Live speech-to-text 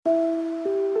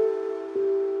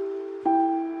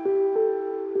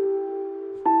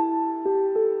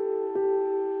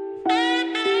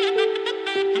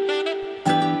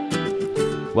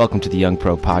Welcome to the Young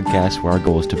Pro Podcast, where our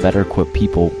goal is to better equip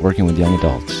people working with young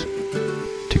adults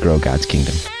to grow God's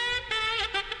kingdom.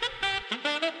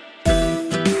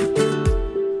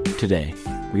 Today,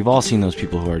 we've all seen those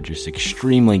people who are just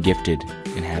extremely gifted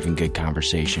in having good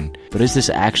conversation. But is this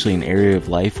actually an area of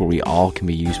life where we all can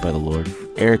be used by the Lord?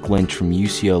 Eric Lynch from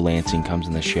UCO Lansing comes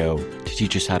on the show to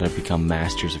teach us how to become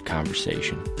masters of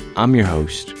conversation. I'm your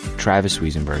host, Travis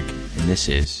Wiesenberg, and this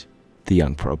is the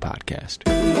Young Pro Podcast.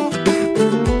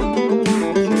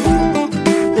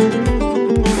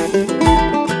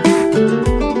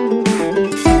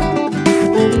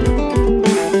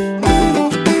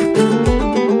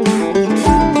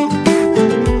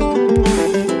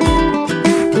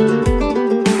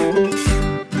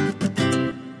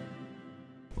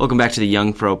 Welcome back to the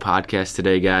Young Pro Podcast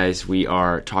today, guys. We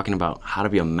are talking about how to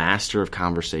be a master of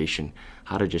conversation,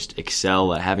 how to just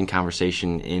excel at having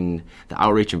conversation in the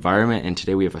outreach environment. And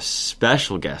today we have a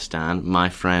special guest on, my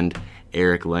friend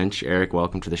Eric Lynch. Eric,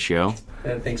 welcome to the show.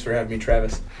 Thanks for having me,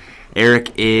 Travis.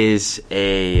 Eric is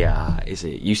a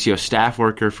UCO staff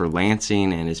worker for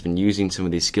Lansing and has been using some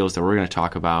of these skills that we're going to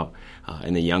talk about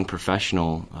in the young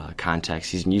professional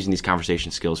context. He's been using these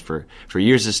conversation skills for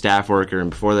years as a staff worker and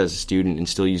before that as a student, and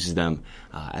still uses them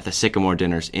at the Sycamore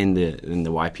dinners in the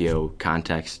YPO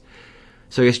context.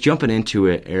 So I guess jumping into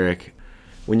it, Eric,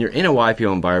 when you're in a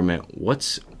YPO environment,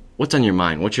 what's on your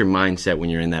mind? What's your mindset when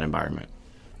you're in that environment?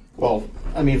 Well,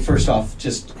 I mean, first off,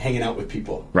 just hanging out with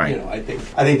people. Right. You know, I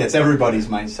think that's everybody's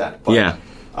mindset. But,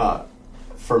 yeah.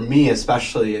 For me,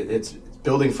 especially, it's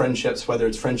building friendships, whether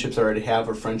it's friendships I already have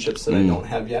or friendships that I don't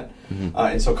have yet. Mm-hmm.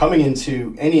 And so coming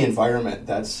into any environment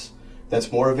that's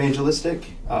more evangelistic,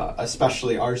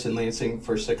 especially ours in Lansing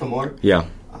for Sycamore. Yeah.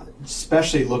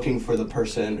 Especially looking for the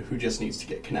person who just needs to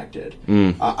get connected.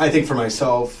 I think for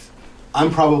myself, I'm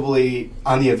probably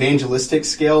on the evangelistic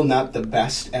scale not the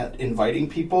best at inviting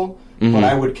people, but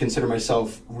I would consider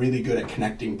myself really good at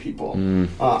connecting people.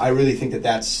 I really think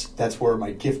that's where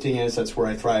my gifting is. That's where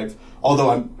I thrive.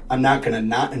 Although I'm not going to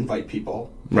not invite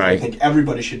people. Right. I think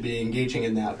everybody should be engaging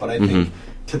in that. But I think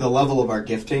to the level of our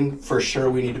gifting, for sure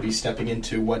we need to be stepping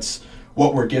into what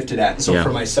we're gifted at. And so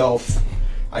for myself,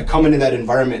 I come into that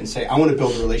environment and say, I want to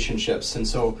build relationships. And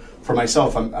so for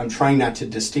myself, I'm trying not to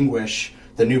distinguish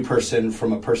the new person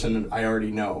from a person I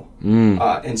already know.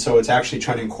 And so it's actually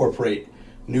trying to incorporate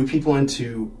new people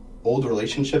into old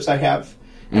relationships I have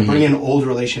and bring in old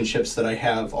relationships that I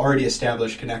have already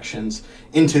established connections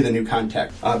into the new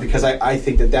context. Because I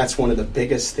think that's one of the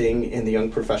biggest thing in the young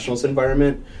professionals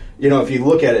environment. You know, if you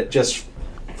look at it just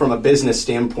from a business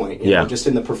standpoint, you know, just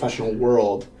in the professional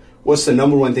world, what's the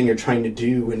number one thing you're trying to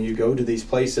do when you go to these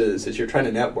places is you're trying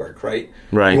to network, right?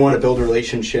 Right. You want to build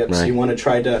relationships. Right. You want to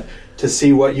try to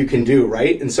see what you can do,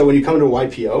 right? And so when you come to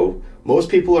YPO, most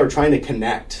people are trying to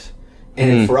connect.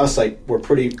 And for us, like, we're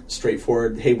pretty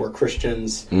straightforward. Hey, we're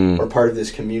Christians. We're part of this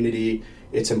community.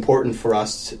 It's important for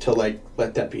us to like,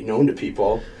 let that be known to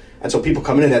people. And so people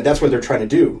come in and that's what they're trying to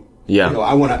do. Yeah. You know,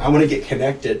 I want to get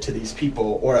connected to these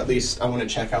people, or at least I want to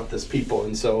check out this people.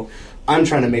 And so I'm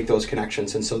trying to make those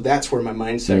connections, and so that's where my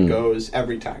mindset goes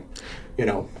every time, you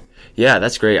know. Yeah,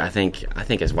 that's great. I think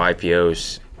as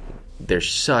YPOs, there's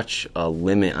such a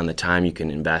limit on the time you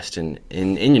can invest in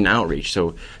your outreach.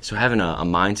 So having a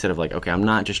mindset of like, okay, I'm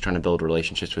not just trying to build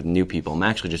relationships with new people. I'm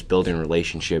actually just building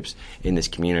relationships in this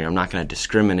community. I'm not going to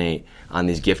discriminate on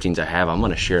these giftings I have. I'm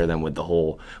going to share them with the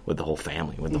whole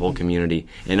family, with the whole community,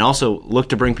 and also look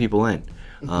to bring people in.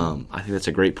 I think that's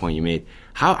a great point you made.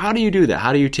 How do you do that?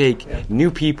 How do you take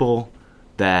new people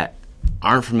that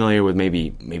aren't familiar with maybe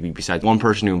besides one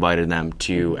person who invited them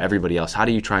to everybody else? How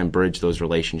do you try and bridge those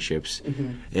relationships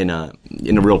in a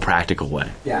real practical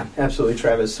way? Yeah, absolutely,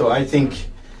 Travis. So I think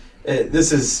I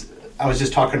was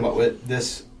just talking about with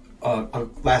this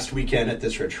last weekend at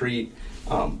this retreat.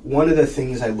 One of the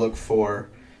things I look for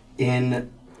in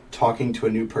talking to a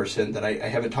new person that I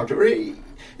haven't talked to, or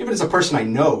even as a person I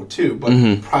know too, but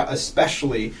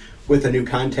especially with a new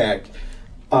contact,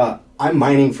 I'm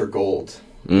mining for gold.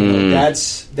 You know,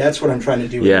 that's what I'm trying to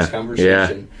do in this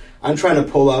conversation. Yeah. I'm trying to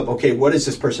pull up, okay, what does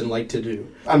this person like to do?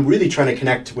 I'm really trying to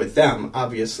connect with them,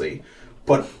 obviously,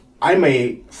 but I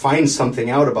may find something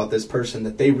out about this person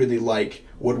that they really like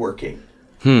woodworking.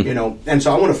 You know, and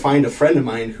so I want to find a friend of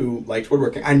mine who likes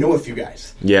woodworking. I know a few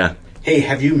guys. Yeah. Hey,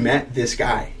 have you met this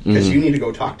guy? Because you need to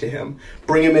go talk to him.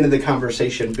 Bring him into the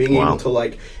conversation, being able to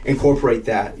like incorporate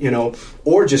that, you know,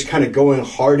 or just kind of going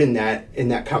hard in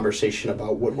that conversation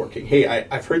about woodworking. Hey,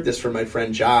 I've heard this from my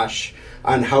friend Josh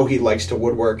on how he likes to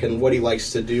woodwork and what he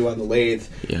likes to do on the lathe.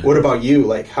 Yeah. What about you?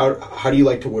 Like, how do you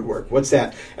like to woodwork? What's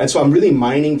that? And so I'm really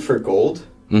mining for gold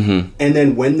And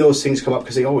then when those things come up,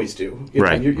 because they always do,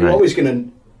 you're always going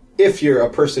to, if you're a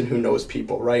person who knows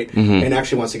people, right, and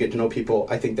actually wants to get to know people,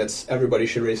 I think that's, everybody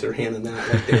should raise their hand on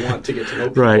that, like they want to get to know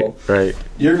people. Right.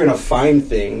 You're going to find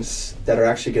things that are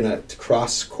actually going to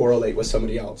cross-correlate with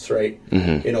somebody else, right?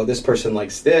 This person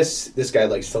likes this guy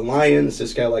likes the Lions,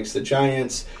 this guy likes the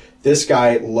Giants, this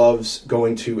guy loves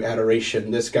going to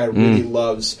adoration, this guy really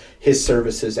loves his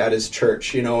services at his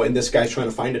church, and this guy's trying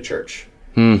to find a church.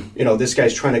 This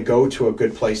guy's trying to go to a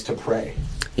good place to pray.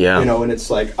 And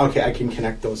it's like, okay, I can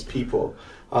connect those people.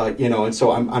 And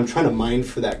so I'm trying to mine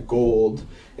for that gold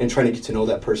and trying to get to know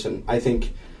that person. I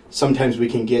think sometimes we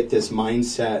can get this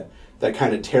mindset that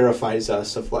kind of terrifies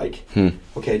us of like,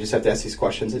 okay, I just have to ask these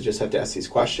questions. I just have to ask these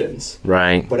questions.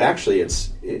 Right. But actually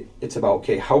it's about,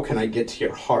 okay, how can I get to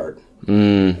your heart?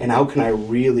 And how can I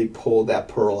really pull that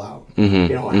pearl out?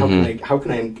 How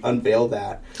can I unveil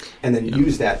that and then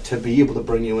use that to be able to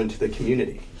bring you into the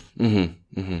community?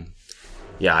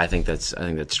 Yeah, I think that's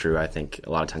true. I think a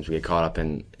lot of times we get caught up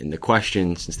in the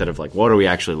questions instead of like, what are we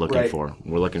actually looking for?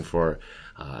 We're looking for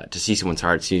to see someone's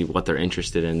heart, see what they're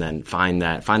interested in, then find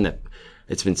that.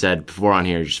 It's been said before on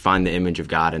here, just find the image of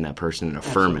God in that person and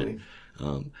affirm it.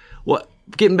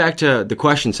 Getting back to the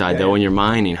question side though, when you're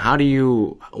mining,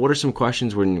 what are some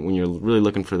questions when you're really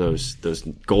looking for those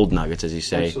gold nuggets, as you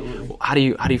say? Absolutely. How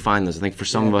do you find those? I think for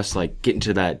some of us, like getting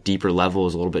to that deeper level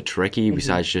is a little bit tricky.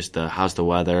 Besides just how's the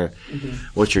weather,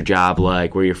 what's your job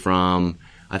like, where you're from.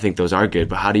 I think those are good,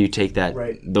 but how do you take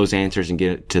those answers and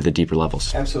get it to the deeper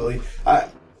levels? Absolutely.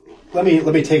 Let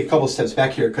me take a couple steps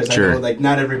back here, because I know like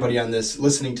not everybody on this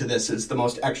listening to this is the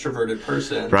most extroverted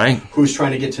person, who's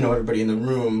trying to get to know everybody in the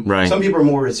room. Some people are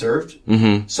more reserved.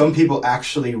 Some people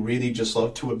actually really just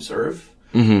love to observe.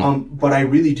 But I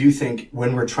really do think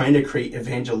when we're trying to create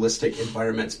evangelistic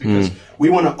environments, because we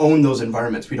want to own those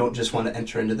environments, we don't just want to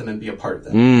enter into them and be a part of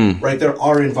them. Right? They're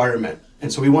our environment,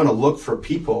 and so we want to look for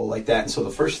people like that. And so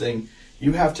the first thing,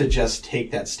 you have to just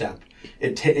take that step.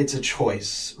 It's a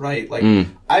choice, right? Like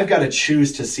I've got to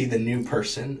choose to see the new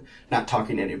person, not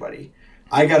talking to anybody.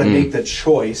 I got to make the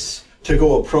choice to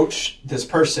go approach this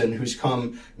person who's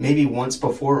come maybe once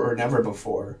before or never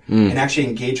before and actually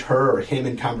engage her or him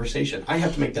in conversation. I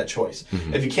have to make that choice.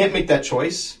 If you can't make that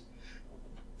choice,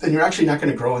 then you're actually not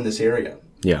going to grow in this area.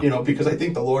 Because I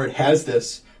think the Lord has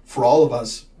this for all of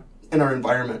us in our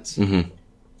environments. The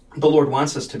Lord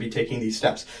wants us to be taking these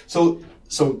steps. So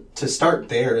to start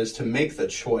there is to make the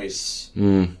choice.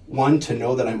 One, to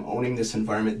know that I'm owning this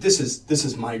environment. This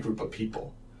is my group of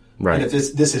people. Right. And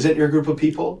if this isn't your group of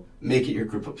people, make it your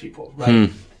group of people. Right.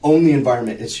 Own the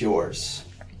environment. It's yours.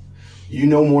 You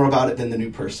know more about it than the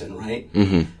new person. Right.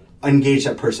 Engage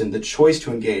that person. The choice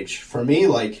to engage. For me,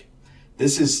 like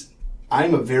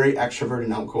I'm a very extroverted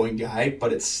and outgoing guy,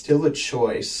 but it's still a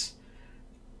choice.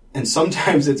 And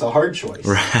sometimes it's a hard choice.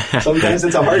 Sometimes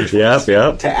it's a hard choice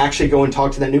to actually go and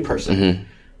talk to that new person.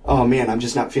 Oh man, I'm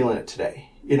just not feeling it today.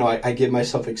 I give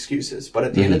myself excuses, but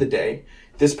at the end of the day,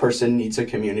 this person needs a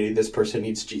community. This person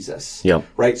needs Jesus.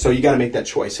 Right. So you got to make that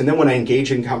choice. And then when I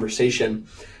engage in conversation,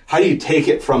 how do you take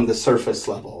it from the surface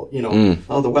level?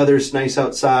 Oh, the weather's nice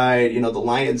outside. The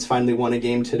Lions finally won a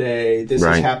game today. This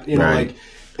is happening. Like,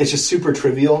 it's just super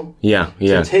trivial.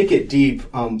 So take it deep.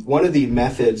 One of the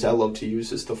methods I love to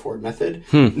use is the Ford method.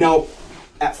 Now,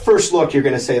 at first look, you're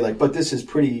going to say, like, but this is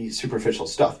pretty superficial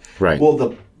stuff. Right.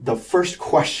 Well, the first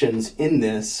questions in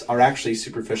this are actually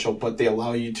superficial, but they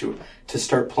allow you to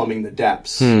start plumbing the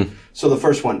depths. So the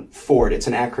first one, Ford, it's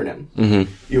an acronym.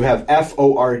 You have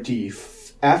FORD.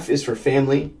 F is for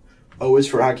family. O is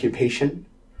for occupation.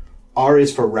 R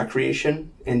is for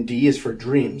recreation, and D is for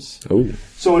dreams.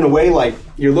 So in a way, like,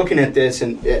 you're looking at this,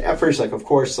 and at first, like, of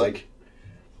course, like,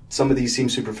 some of these seem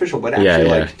superficial, but actually,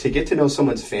 like, to get to know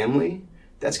someone's family,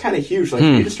 that's kind of huge. Like,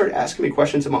 you just start asking me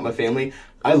questions about my family.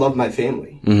 I love my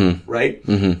family, right?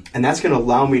 And that's going to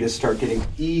allow me to start getting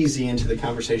easy into the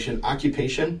conversation.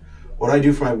 Occupation, what do I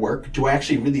do for my work? Do I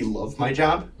actually really love my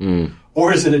job?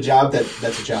 Or is it a job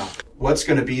that's a job? What's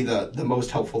going to be the most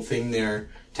helpful thing there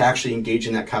to actually engage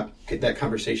in that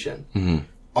conversation?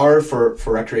 R for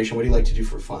recreation. What do you like to do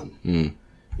for fun?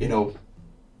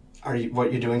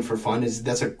 What you're doing for fun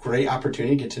that's a great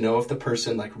opportunity to get to know if the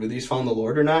person like really has found the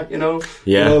Lord or not. If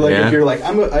you're like,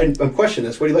 I'm questioning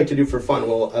this. What do you like to do for fun?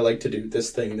 Well, I like to do this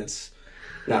thing that's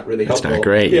not really helpful. That's not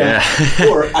great.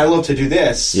 Or I love to do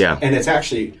this. And it's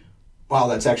actually, wow,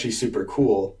 that's actually super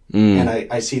cool. And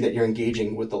I see that you're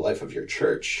engaging with the life of your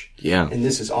church. And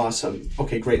this is awesome.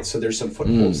 Okay, great. So there's some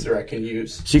footholds there I can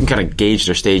use. So you can kind of gauge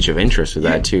their stage of interest with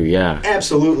that too.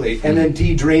 Absolutely. And then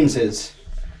D, dreams is,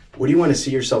 what do you want to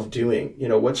see yourself doing?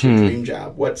 What's your dream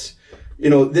job? What's,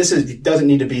 doesn't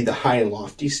need to be the high and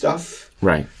lofty stuff.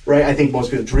 Right. Right. I think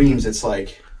most people dreams, it's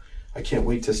like, I can't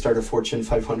wait to start a Fortune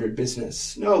 500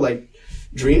 business. No, like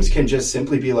dreams can just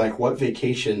simply be like, what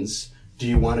vacations do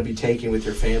you want to be taking with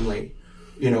your family?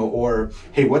 Or,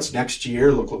 hey, what's next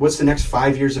year what's the next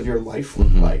 5 years of your life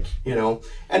look like?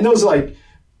 And those, like,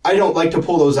 I don't like to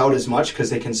pull those out as much because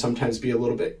they can sometimes be a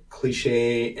little bit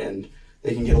cliche and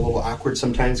they can get a little awkward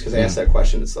sometimes because I ask that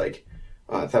question. It's like,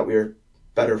 I thought we were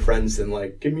better friends than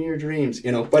like, give me your dreams,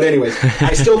 But anyways,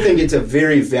 I still think it's a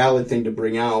very valid thing to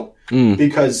bring out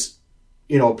because,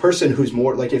 a person who's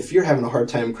more, like if you're having a hard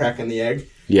time cracking the egg,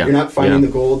 you're not finding the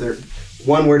gold or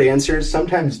one-word answers.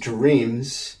 Sometimes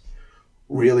dreams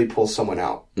really pull someone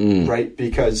out, right?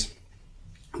 Because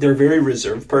they're a very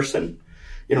reserved person.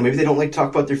 Maybe they don't like to talk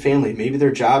about their family. Maybe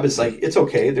their job is like, it's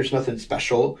okay. There's nothing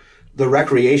special. The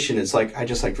recreation is like, I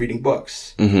just like reading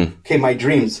books. Okay, my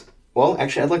dreams. Well,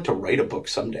 actually, I'd like to write a book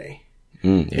someday.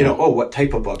 What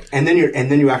type of book? And then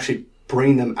you actually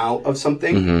bring them out of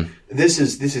something. This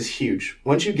is huge.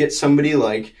 Once you get somebody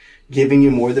like giving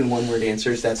you more than one word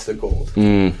answers, that's the gold,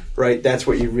 right? That's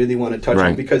what you really want to touch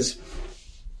on because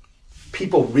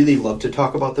people really love to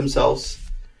talk about themselves.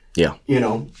 Yeah.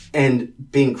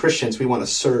 And being Christians, we want to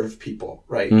serve people,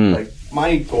 right? Like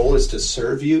my goal is to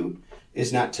serve you,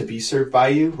 is not to be served by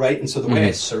you, right? And so the way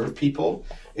I serve people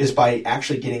is by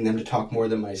actually getting them to talk more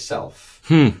than myself.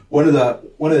 One of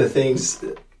the things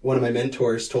one of my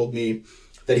mentors told me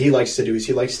that he likes to do is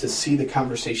he likes to see the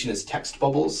conversation as text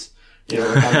bubbles. Like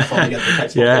on the phone, you got the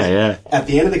text bubbles. Yeah. At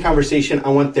the end of the conversation, I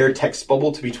want their text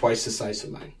bubble to be twice the size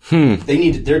of mine.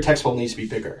 Their text bubble needs to be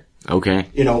bigger. Okay.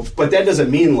 But that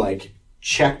doesn't mean like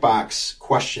checkbox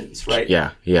questions, right?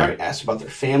 Yeah. Right, asked about their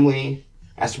family,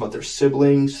 asked about their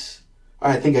siblings. All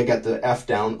right, I think I got the F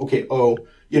down. Okay.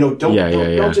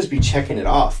 Don't just be checking it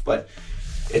off, but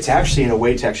it's actually in a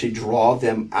way to actually draw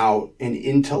them out and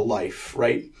into life,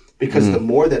 right? Because the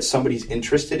more that somebody's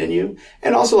interested in you,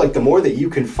 and also like the more that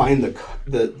you can find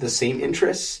the same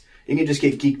interests, you can just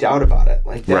get geeked out about it.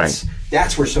 Like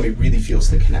that's where somebody really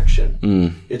feels the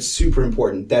connection. It's super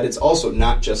important that it's also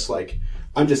not just like,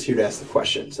 I'm just here to ask the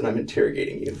questions and I'm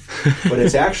interrogating you, but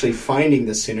it's actually finding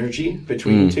the synergy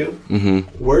between the two.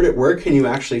 Where can you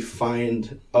actually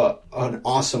find an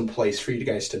awesome place for you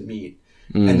guys to meet?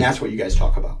 And that's what you guys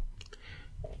talk about.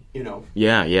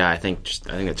 Yeah. I think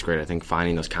that's great. I think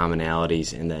finding those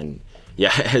commonalities and then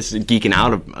as geeking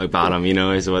out about them,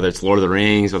 is whether it's Lord of the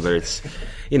Rings, whether it's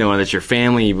whether it's your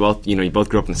family, you both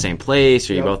grew up in the same place,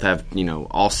 or you both have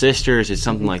all sisters. It's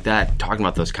something like that. Talking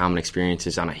about those common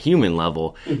experiences on a human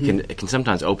level can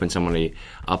sometimes open somebody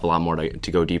up a lot more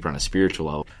to go deeper on a spiritual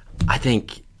level. I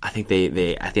think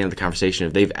they at the end of the conversation,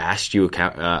 if they've asked you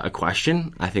a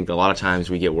question, I think a lot of times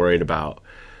we get worried about,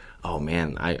 oh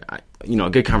man, a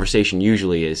good conversation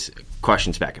usually is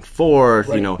questions back and forth,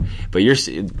 but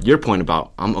your point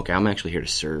about, I'm actually here to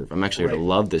serve. I'm actually here to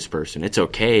love this person. It's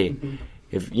okay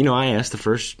if, I ask the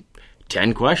first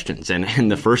 10 questions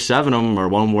and the first 7 of them are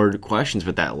one word questions,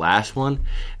 but that last one,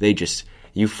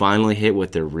 you finally hit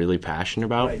what they're really passionate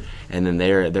about, and then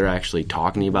they're actually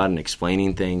talking to you about it and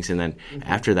explaining things, and then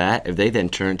after that, if they then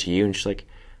turn to you and just like,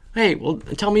 hey, well,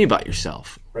 tell me about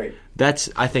yourself. Right.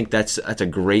 I think that's a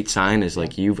great sign, is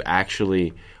like you've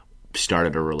actually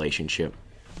started a relationship.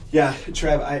 Yeah,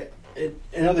 Trev,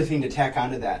 another thing to tack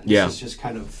onto that, this is just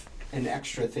kind of an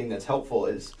extra thing that's helpful,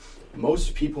 is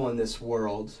most people in this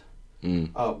world,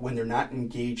 when they're not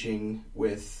engaging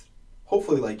with,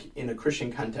 hopefully like in a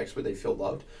Christian context where they feel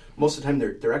loved, most of the time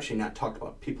they're actually not talked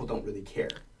about. People don't really care.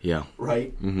 Yeah.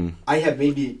 Right? I have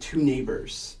maybe 2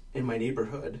 neighbors in my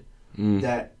neighborhood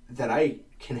that I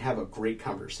can have a great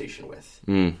conversation with.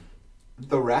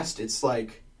 The rest, it's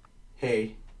like,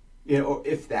 hey, or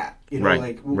if that,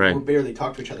 we'll barely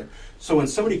talk to each other. So when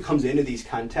somebody comes into these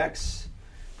contexts,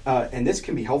 and this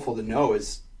can be helpful to know,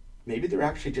 is maybe they're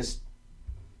actually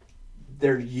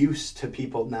they're used to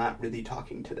people not really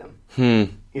talking to them,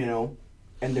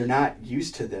 and they're not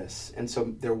used to this. And so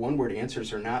their one-word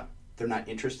answers they're not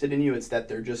interested in you. It's that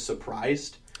they're just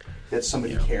surprised that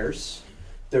somebody cares.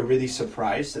 They're really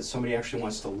surprised that somebody actually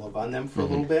wants to love on them for a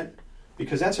little bit,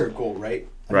 because that's our goal, right?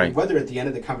 I mean, whether at the end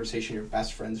of the conversation you're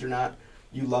best friends or not,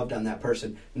 you loved on that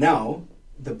person. Now,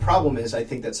 the problem is, I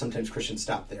think that sometimes Christians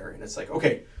stop there, and it's like,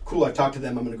 okay, cool, I've talked to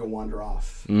them, I'm going to go wander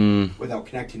off without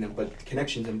connecting them. But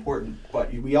connection's important.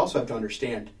 But we also have to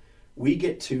understand, we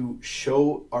get to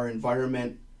show our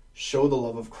environment, show the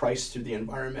love of Christ through the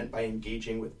environment by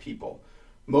engaging with people.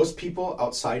 Most people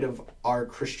outside of our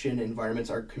Christian environments,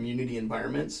 our community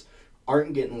environments,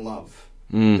 aren't getting love.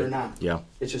 They're not. Yeah.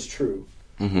 It's just true.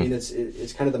 I mean,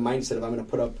 it's kind of the mindset of, I'm going to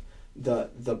put up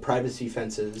the privacy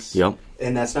fences. Yep.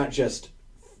 And that's not just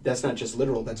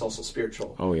literal, that's also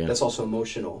spiritual. Oh, yeah. That's also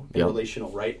emotional and Yep.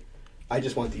 relational, right? I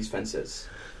just want these fences.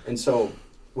 And so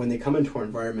when they come into our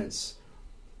environments,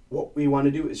 what we want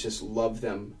to do is just love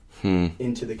them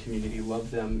into the community,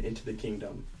 love them into the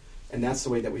kingdom. And that's the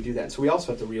way that we do that. So we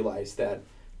also have to realize that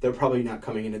they're probably not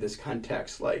coming into this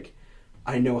context like,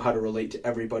 I know how to relate to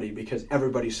everybody because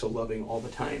everybody's so loving all the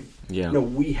time. Yeah. No,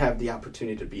 we have the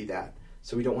opportunity to be that.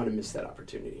 So we don't want to miss that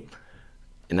opportunity.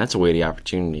 And that's a weighty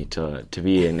opportunity to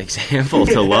be an example,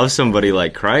 to love somebody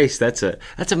like Christ. That's a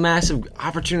massive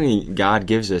opportunity God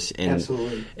gives us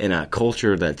in a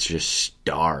culture that's just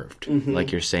starved,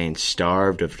 like you're saying,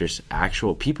 starved of just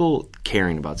actual people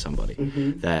caring about somebody.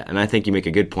 That, and I think you make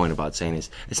a good point about saying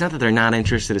it's not that they're not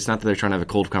interested, it's not that they're trying to have a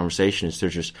cold conversation, it's they're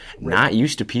just not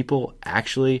used to people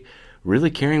actually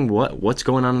really caring what's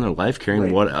going on in their life,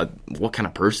 caring what kind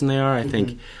of person they are. I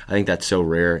think that's so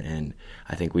rare, and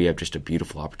I think we have just a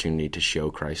beautiful opportunity to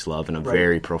show Christ's love in a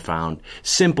very profound,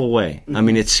 simple way. I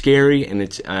mean, it's scary, and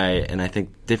I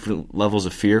think different levels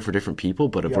of fear for different people.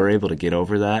 But if we're able to get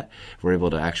over that, if we're able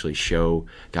to actually show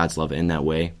God's love in that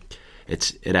way,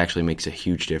 it actually makes a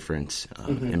huge difference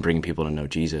in bringing people to know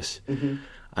Jesus.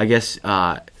 I guess.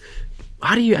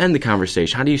 How do you end the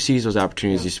conversation? How do you seize those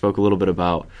opportunities? You spoke a little bit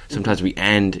about sometimes we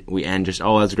end just,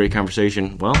 oh, that's a great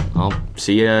conversation. Well, I'll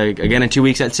see you again in 2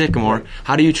 weeks at Sycamore. Right.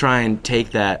 How do you try and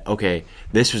take that, okay,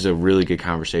 this was a really good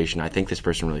conversation. I think this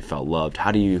person really felt loved.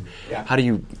 How do you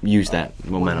use that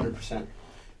momentum? 100%.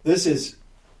 This is,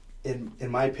 in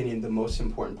my opinion, the most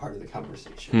important part of the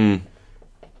conversation.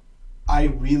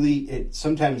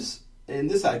 Sometimes,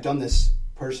 and I've done this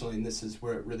personally, and this is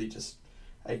where it really just,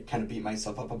 I kind of beat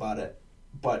myself up about it.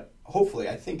 But hopefully,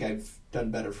 I think I've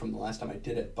done better from the last time I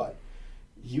did it. But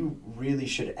you really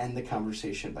should end the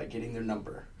conversation by getting their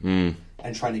number and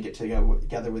trying to get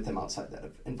together with them outside that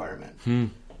environment.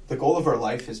 The goal of our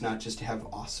life is not just to have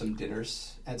awesome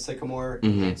dinners at Sycamore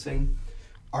and dancing.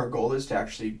 Our goal is to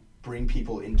actually bring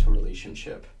people into a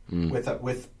relationship with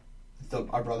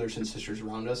our brothers and sisters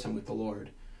around us and with the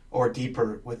Lord, or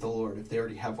deeper with the Lord if they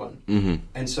already have one.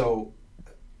 And so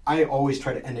I always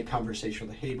try to end a conversation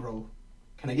with, hey, bro,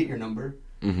 can I get your number?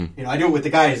 I do it with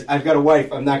the guys. I've got a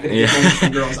wife. I'm not going to get numbers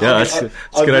from girls. That's a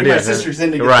good idea. My sisters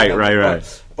in to get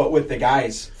right. But with the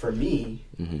guys, for me,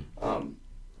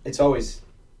 it's always,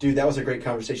 dude, that was a great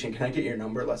conversation. Can I get your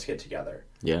number? Let's get together.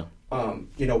 Yeah.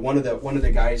 One of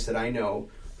the guys that I know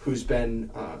who's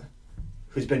been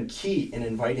key in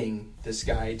inviting this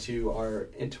guy into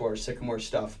our Sycamore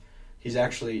stuff. He's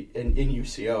actually in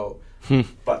UCO,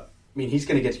 but. I mean, he's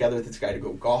going to get together with this guy to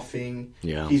go golfing.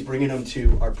 Yeah. He's bringing him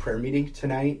to our prayer meeting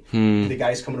tonight. The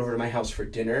guy's coming over to my house for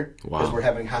dinner because we're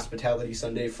having Hospitality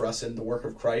Sunday for us in the work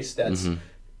of Christ. That's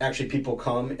actually people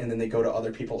come and then they go to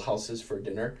other people's houses for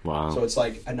dinner. Wow. So it's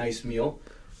like a nice meal.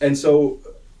 And so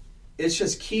it's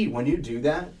just key when you do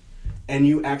that and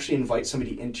you actually invite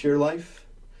somebody into your life.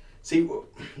 See,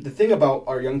 the thing about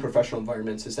our young professional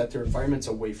environments is that they're environments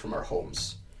away from our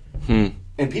homes.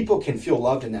 And people can feel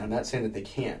loved in that. I'm not saying that they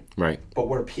can't. Right. But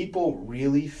where people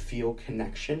really feel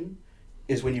connection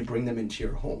is when you bring them into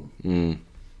your home.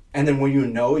 And then when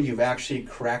you've actually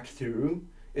cracked through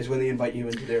is when they invite you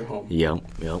into their home. Yep.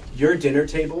 Your dinner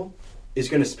table is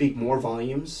going to speak more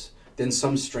volumes than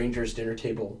some stranger's dinner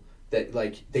table that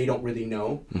they don't really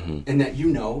know, and that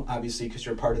obviously because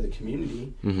you're part of the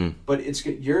community. But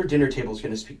your dinner table is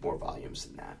going to speak more volumes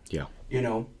than that. Yeah.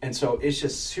 And so it's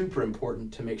just super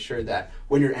important to make sure that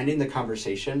when you're ending the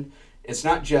conversation, it's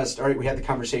not just, all right, we had the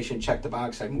conversation, check the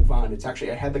box, I move on. It's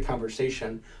actually, I had the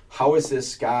conversation. How is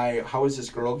this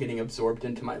girl getting absorbed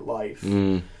into my life?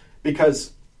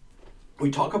 Because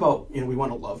we talk about, we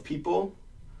want to love people,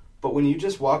 but when you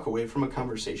just walk away from a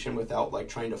conversation without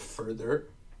trying to further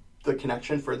the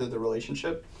connection, further the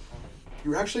relationship,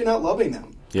 you're actually not loving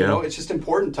them. Yeah. It's just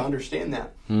important to understand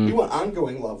that. We want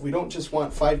ongoing love. We don't just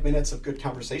want 5 minutes of good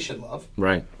conversation love.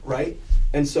 Right.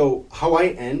 And so how I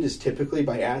end is typically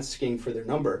by asking for their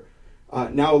number.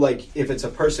 Now, if it's a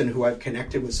person who I've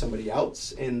connected with somebody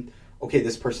else and, okay,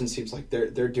 this person seems like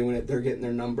they're doing it, they're getting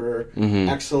their number,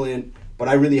 excellent, but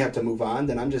I really have to move on,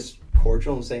 then I'm just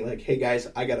cordial and saying, hey, guys,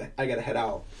 I gotta head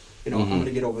out. I'm going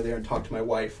to get over there and talk to my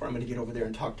wife, or I'm going to get over there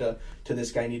and talk to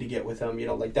this guy I need to get with him.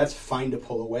 That's fine to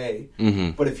pull away.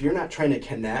 But if you're not trying to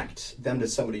connect them to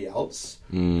somebody else,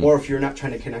 or if you're not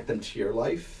trying to connect them to your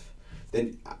life,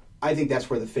 then I think that's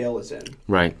where the fail is in.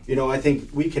 Right. I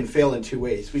think we can fail in two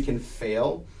ways. We can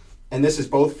fail, and this is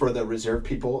both for the reserved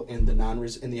people and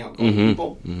the outgoing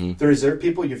people. The reserved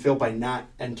people, you fail by not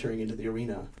entering into the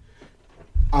arena.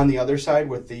 on the other side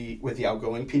with the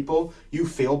outgoing people, you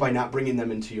fail by not bringing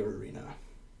them into your arena.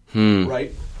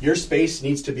 Right? Your space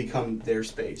needs to become their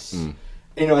space.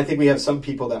 You know, I think we have some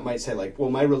people that might say like, well,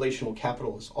 my relational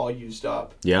capital is all used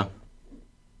up. Yeah.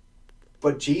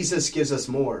 But Jesus gives us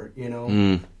more, you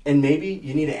know? And maybe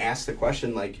you need to ask the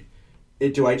question, like,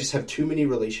 do I just have too many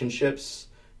relationships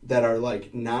that are,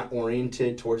 like, not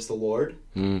oriented towards the Lord?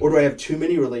 Or do I have too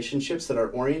many relationships that are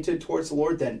oriented towards the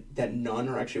Lord that none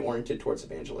are actually oriented towards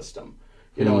evangelism?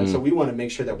 You know, and so we want to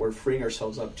make sure that we're freeing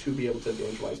ourselves up to be able to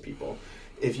evangelize people.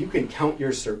 If you can count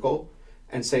your circle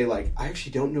and say, like, I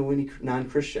actually don't know any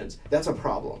non-Christians, that's a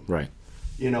problem. Right.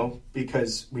 You know,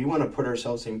 because we want to put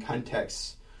ourselves in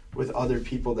context with other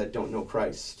people that don't know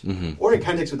Christ. Or in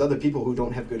context with other people who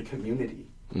don't have good community.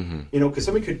 You know, because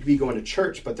somebody could be going to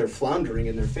church, but they're floundering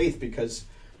in their faith because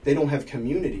they don't have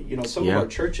community. You know, some of our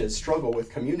churches struggle with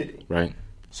community. Right.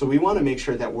 So we want to make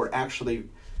sure that we're actually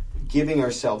giving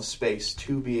ourselves space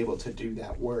to be able to do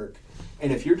that work.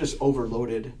 And if you're just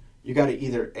overloaded, you got to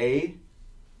either A,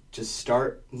 just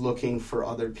start looking for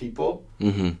other people,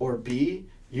 or B,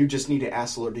 you just need to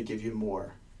ask the Lord to give you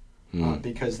more.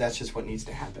 Because that's just what needs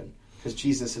to happen. Because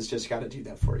Jesus has just got to do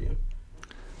that for you.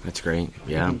 That's great.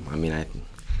 Yeah. I mean,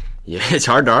 it's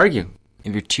hard to argue.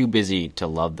 If you're too busy to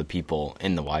love the people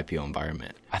in the YPO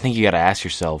environment, I think you got to ask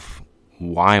yourself,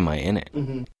 why am I in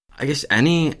it? I guess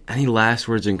any last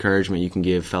words of encouragement you can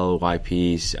give fellow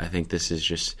YPs. I think this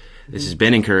has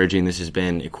been encouraging. This has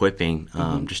been equipping.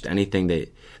 Just anything that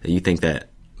you think that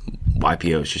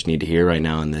YPOs just need to hear right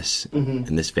now in this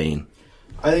vein.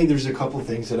 I think there's a couple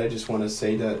things that I just want to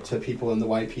say to people in the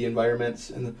YP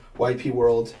environments, in the YP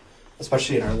world,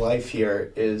 especially in our life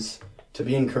here, is to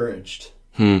be encouraged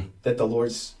that the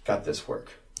Lord's got this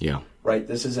work. Yeah. Right?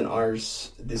 This isn't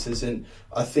ours. This isn't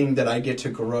a thing that I get to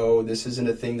grow. This isn't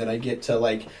a thing that I get to,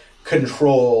 like,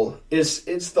 control.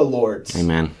 It's the Lord's.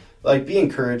 Amen. Like, be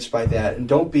encouraged by that, and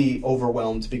don't be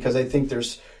overwhelmed, because I think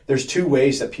there's two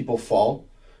ways that people fall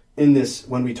in this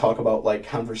when we talk about, like,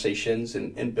 conversations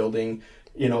and building,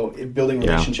 you know, building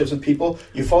relationships with people.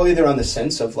 You fall either on the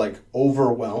sense of, like,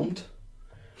 overwhelmed,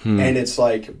 and it's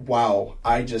like, wow,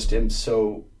 I just am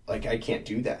so, like, I can't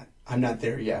do that. I'm not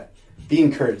there yet. Be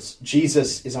encouraged.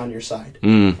 Jesus is on your side.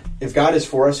 If God is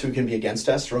for us, who can be against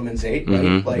us? Romans 8,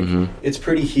 right? Like, it's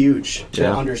pretty huge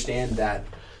to understand that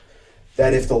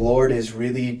if the Lord is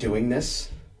really doing this,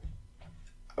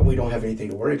 we don't have anything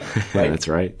to worry about, right? That's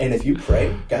right. And if you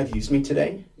pray, God, use me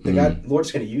today, the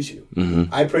Lord's going to use you.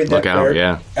 I prayed that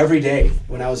prayer every day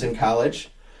when I was in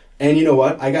college. And you know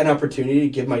what? I got an opportunity to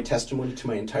give my testimony to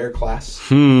my entire class.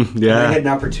 I had an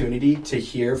opportunity to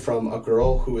hear from a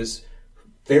girl who was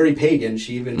very pagan.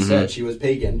 She even said she was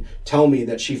pagan. Tell me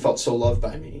that she felt so loved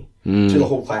by me to the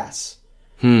whole class.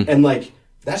 And like,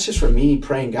 that's just for me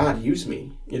praying, God, use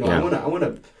me. You know, I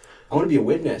want to be a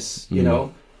witness. You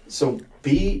know, so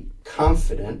be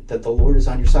confident that the Lord is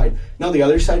on your side. Now, the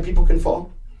other side people can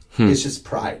fall is just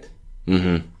pride.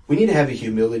 We need to have a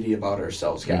humility about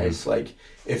ourselves, guys. Like,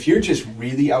 if you're just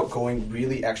really outgoing,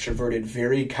 really extroverted,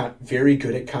 very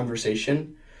good at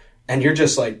conversation, and you're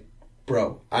just like,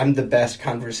 bro, I'm the best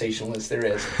conversationalist there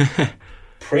is.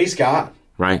 Praise God.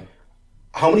 Right.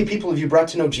 How many people have you brought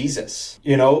to know Jesus?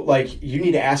 You know, like, you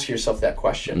need to ask yourself that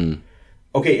question.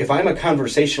 Okay, if I'm a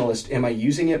conversationalist, am I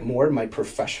using it more in my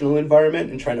professional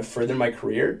environment and trying to further my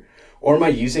career? Or am I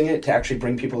using it to actually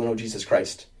bring people to know Jesus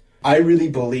Christ? I really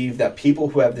believe that people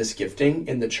who have this gifting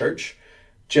in the church,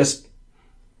 just,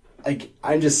 like,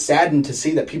 I'm just saddened to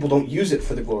see that people don't use it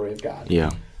for the glory of God. Yeah.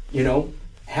 You know,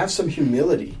 have some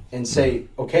humility and say,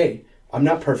 okay, I'm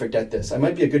not perfect at this. I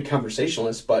might be a good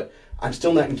conversationalist, but I'm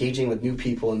still not engaging with new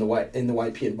people in the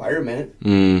YP environment.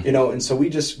 You know, and so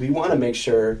we want to make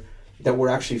sure that we're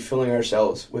actually filling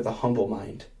ourselves with a humble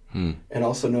mind. And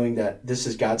also knowing that this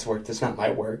is God's work, this is not my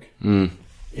work.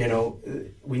 You know,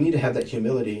 we need to have that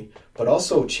humility, but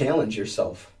also challenge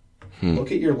yourself.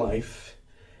 Look at your life.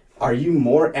 Are you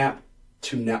more apt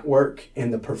to network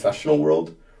in the professional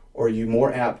world, or are you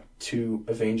more apt to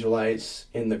evangelize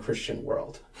in the Christian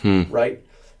world? Right?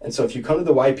 And so if you come to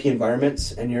the YP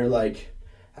environments and you're like,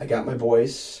 I got my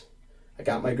boys, I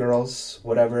got my girls,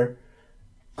 whatever,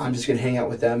 I'm just going to hang out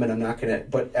with them and I'm not going to,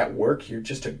 but at work, you're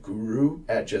just a guru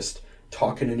at just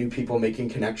talking to new people, making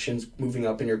connections, moving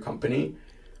up in your company.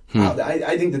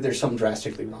 I think that there's something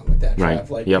drastically wrong with that, Trav.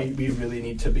 Right. Like, we really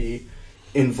need to be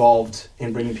involved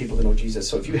in bringing people to know Jesus.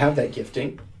 So if you have that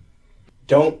gifting,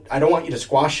 I don't want you to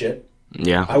squash it.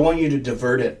 Yeah. I want you to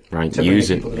divert it. Right. To Use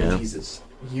bring it. people to know Jesus.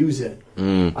 Use it.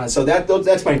 So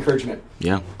that's my encouragement.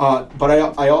 Yeah. But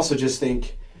I also just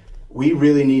think we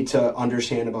really need to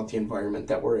understand about the environment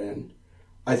that we're in.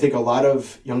 I think a lot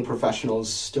of young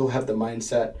professionals still have the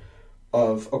mindset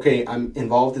of, okay, I'm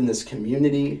involved in this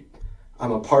community.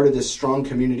 I'm a part of this strong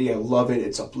community. I love it.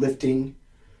 It's uplifting.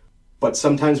 But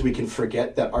sometimes we can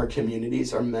forget that our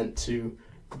communities are meant to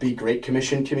be Great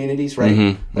Commission communities, right?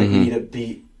 Mm-hmm, we need to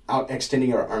be out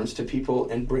extending our arms to people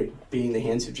and being the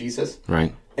hands of Jesus.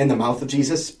 Right. And the mouth of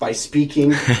Jesus by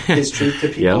speaking his truth to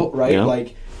people, right?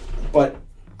 Yep. But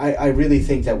I really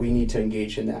think that we need to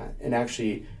engage in that and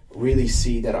actually really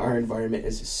see that our environment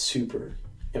is super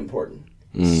important,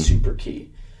 super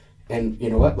key. And you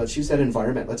know what? Let's use that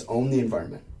environment. Let's own the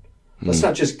environment. Let's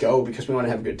not just go because we want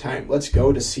to have a good time. Let's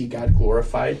go to see God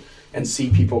glorified and see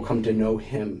people come to know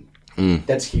him.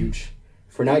 That's huge.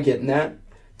 If we're not getting that,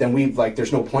 then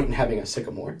there's no point in having a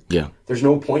Sycamore. Yeah. There's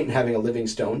no point in having a Living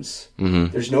Stones.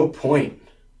 There's no point,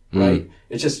 right?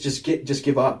 It's just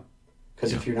give up.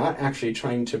 Because if you're not actually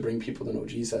trying to bring people to know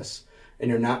Jesus and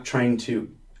you're not trying to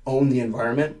own the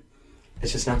environment,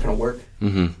 it's just not going to work.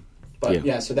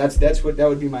 But so that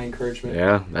would be my encouragement.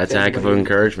 Yeah, that's an act of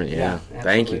encouragement. Yeah.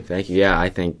 Thank you. Yeah, I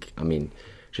think,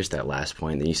 just that last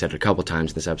point that you said a couple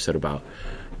times in this episode about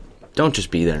don't just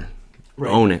be there.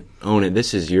 Right. Own it.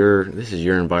 This is your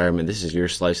environment. This is your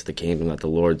slice of the kingdom that the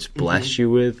Lord's blessed you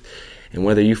with. And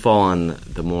whether you fall on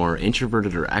the more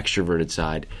introverted or extroverted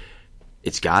side,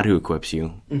 it's God who equips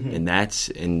you, and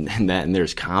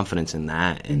there's confidence in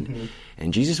that.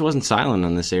 And Jesus wasn't silent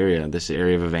on this area of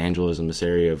evangelism, this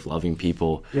area of loving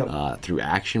people through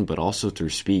action, but also through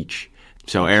speech.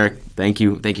 So, Eric, thank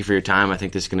you for your time. I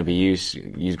think this is going to be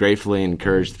used gratefully and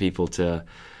encourage the people to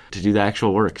do the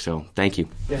actual work. So, thank you.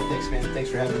 Yeah, thanks, man. Thanks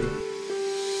for having me.